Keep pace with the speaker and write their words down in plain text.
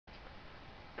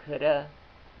Coulda,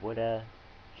 woulda,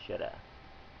 shoulda.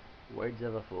 Words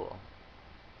of a fool.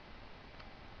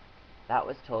 That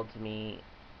was told to me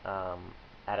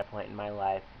at a point in my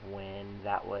life when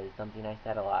that was something I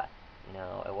said a lot.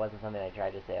 It wasn't something I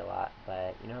tried to say a lot,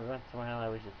 but every once in a while I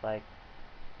was just like,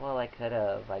 well, I could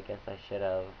have. I guess I should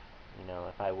have.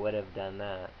 If I would have done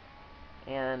that.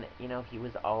 And he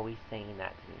was always saying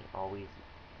that to me. Always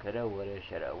coulda, woulda,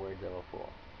 shoulda. Words of a fool.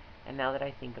 And now that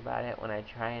I think about it, when I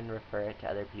try and refer it to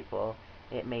other people,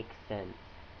 it makes sense.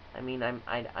 I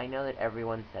know that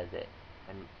everyone says it.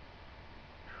 I'm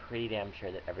pretty damn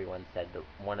sure that everyone said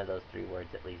one of those three words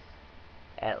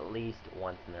at least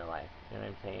once in their life. You know what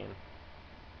I'm saying?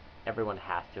 Everyone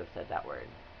has to have said that word.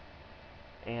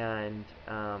 And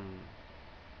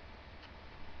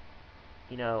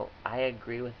I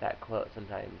agree with that quote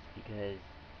sometimes because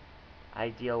I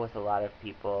deal with a lot of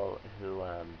people who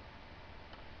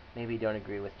maybe don't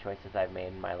agree with choices I've made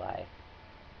in my life,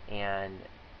 and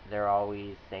they're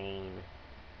always saying,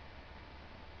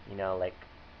 like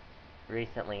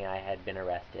recently I had been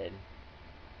arrested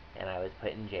and I was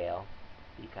put in jail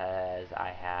because I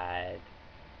had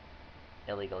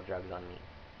illegal drugs on me.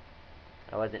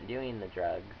 I wasn't doing the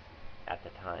drugs at the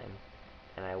time,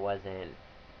 and I wasn't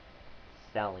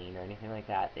selling or anything like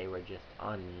that. They were just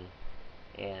on me,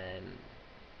 and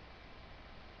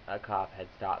a cop had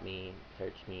stopped me,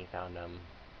 searched me, found them.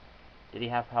 Did he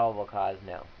have probable cause?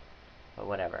 No. But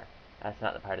whatever. That's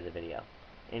not the part of the video.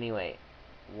 Anyway,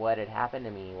 what had happened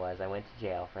to me was I went to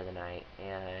jail for the night,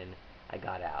 and I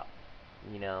got out.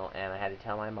 And I had to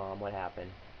tell my mom what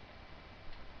happened.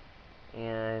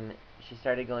 And she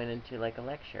started going into like a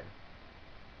lecture.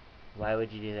 Why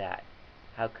would you do that?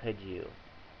 How could you?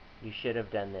 You should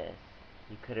have done this.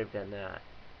 You could have done that.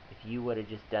 If you would have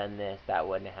just done this, that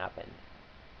wouldn't have happened.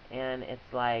 And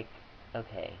it's like,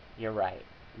 okay, you're right.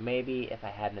 Maybe if I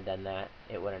hadn't done that,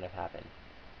 it wouldn't have happened.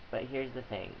 But here's the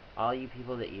thing. All you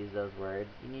people that use those words,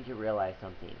 you need to realize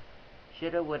something.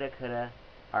 Shoulda, woulda, coulda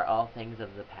are all things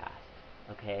of the past.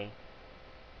 Okay?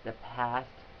 The past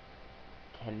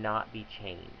cannot be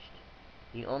changed.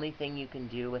 The only thing you can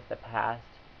do with the past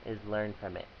is learn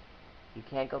from it. You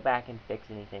can't go back and fix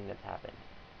anything that's happened.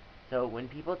 So when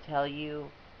people tell you,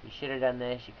 you should have done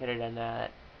this, you could have done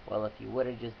that, well, if you would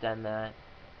have just done that,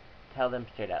 tell them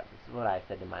straight up. This is what I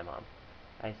said to my mom.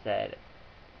 I said,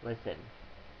 listen,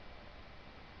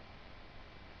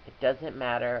 it doesn't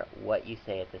matter what you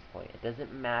say at this point. It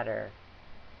doesn't matter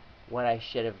what I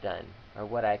should have done, or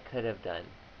what I could have done,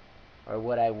 or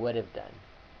what I would have done.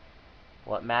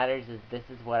 What matters is this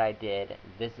is what I did,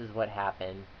 this is what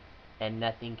happened, and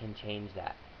nothing can change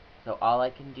that. So all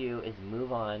I can do is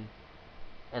move on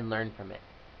and learn from it.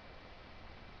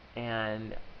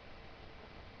 And,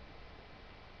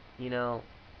 you know,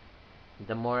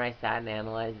 the more I sat and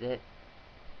analyzed it,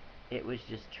 it was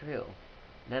just true.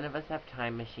 None of us have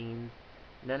time machines.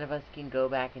 None of us can go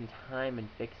back in time and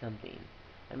fix something.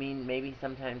 I mean, maybe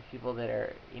sometimes people that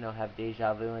are, have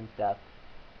deja vu and stuff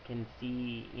can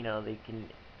see,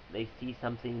 they see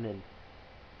something and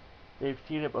they've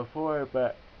seen it before,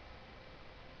 but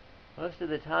most of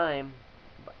the time,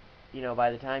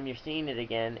 by the time you're seeing it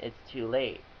again, it's too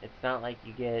late. It's not like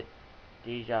you get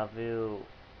deja vu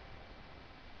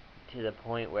to the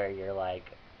point where you're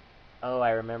like, oh,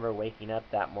 I remember waking up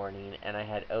that morning and I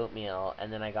had oatmeal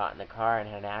and then I got in the car and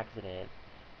had an accident.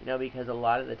 Because a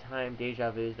lot of the time, deja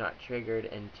vu is not triggered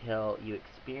until you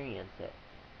experience it.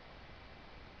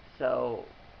 So,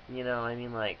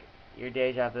 like, your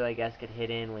deja vu, I guess, could hit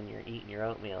in when you're eating your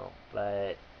oatmeal,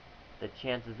 but the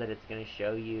chances that it's going to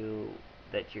show you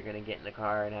that you're going to get in the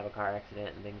car and have a car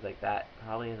accident and things like that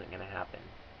probably isn't going to happen.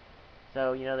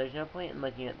 So, there's no point in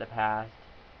looking at the past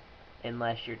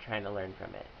unless you're trying to learn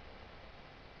from it.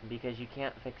 Because you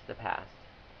can't fix the past.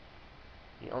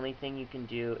 The only thing you can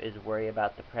do is worry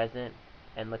about the present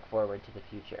and look forward to the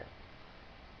future.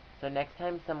 So next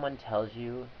time someone tells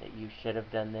you that you should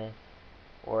have done this,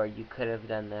 or you could have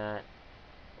done that,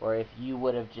 or if you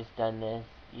would have just done this,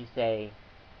 you say,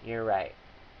 you're right.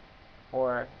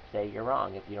 Or say you're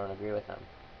wrong if you don't agree with them.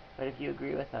 But if you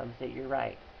agree with them, say you're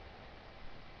right.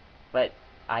 But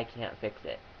I can't fix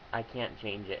it. I can't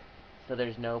change it. So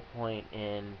there's no point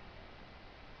in,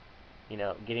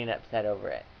 getting upset over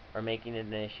it or making it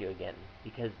an issue again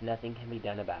because nothing can be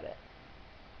done about it.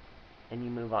 And you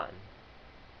move on.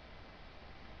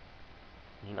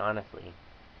 Honestly,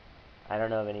 I don't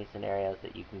know of any scenarios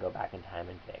that you can go back in time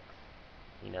and fix.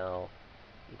 You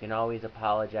can always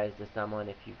apologize to someone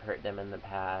if you've hurt them in the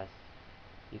past.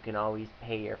 You can always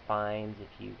pay your fines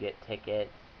if you get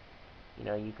tickets.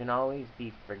 You can always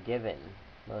be forgiven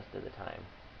most of the time.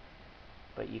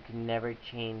 but you can never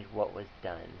change what was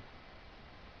done.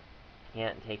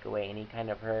 Can't take away any kind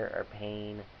of hurt or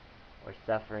pain or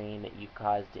suffering that you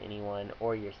caused to anyone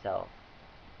or yourself.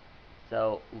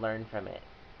 So learn from it.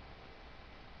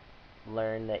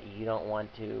 Learn that you don't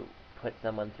want to put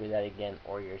someone through that again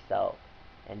or yourself,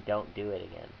 and don't do it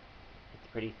again.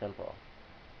 It's pretty simple.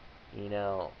 You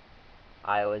know,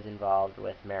 I was involved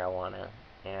with marijuana,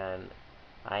 and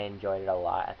I enjoyed it a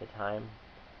lot at the time,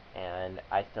 and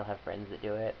I still have friends that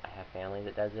do it. I have family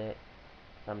that does it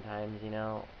sometimes,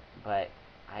 but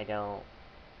I don't,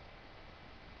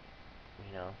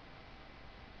 you know,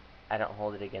 I don't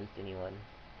hold it against anyone.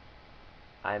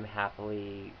 I'm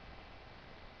happily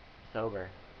sober,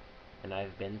 and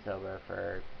I've been sober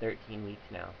for 13 weeks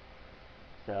now.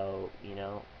 So,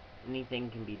 anything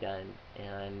can be done,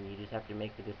 and you just have to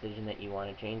make the decision that you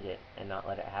want to change it and not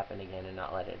let it happen again and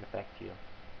not let it affect you.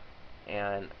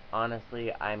 And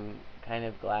honestly, I'm kind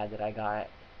of glad that I got,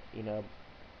 you know,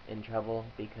 in trouble,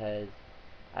 because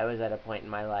I was at a point in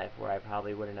my life where I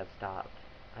probably wouldn't have stopped.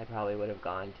 I probably would have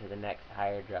gone to the next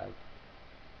higher drug.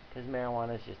 Because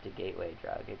marijuana is just a gateway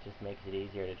drug. It just makes it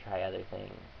easier to try other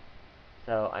things.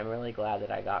 So I'm really glad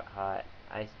that I got caught.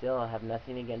 I still have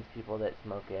nothing against people that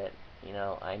smoke it.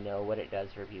 I know what it does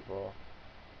for people.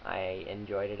 I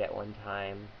enjoyed it at one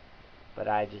time, but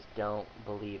I just don't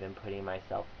believe in putting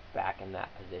myself back in that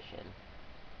position.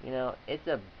 It's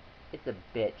a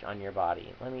bitch on your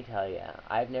body. Let me tell you,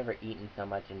 I've never eaten so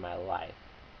much in my life.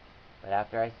 But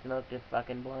after I smoked a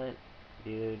fucking blunt,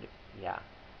 dude, yeah,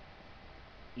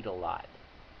 eat a lot.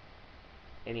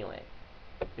 Anyway,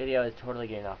 video is totally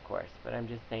getting off course, but I'm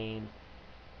just saying,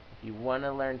 if you want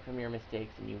to learn from your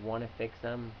mistakes and you want to fix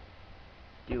them,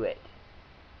 do it.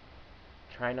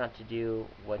 Try not to do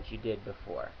what you did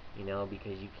before,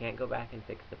 because you can't go back and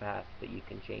fix the past, but you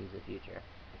can change the future.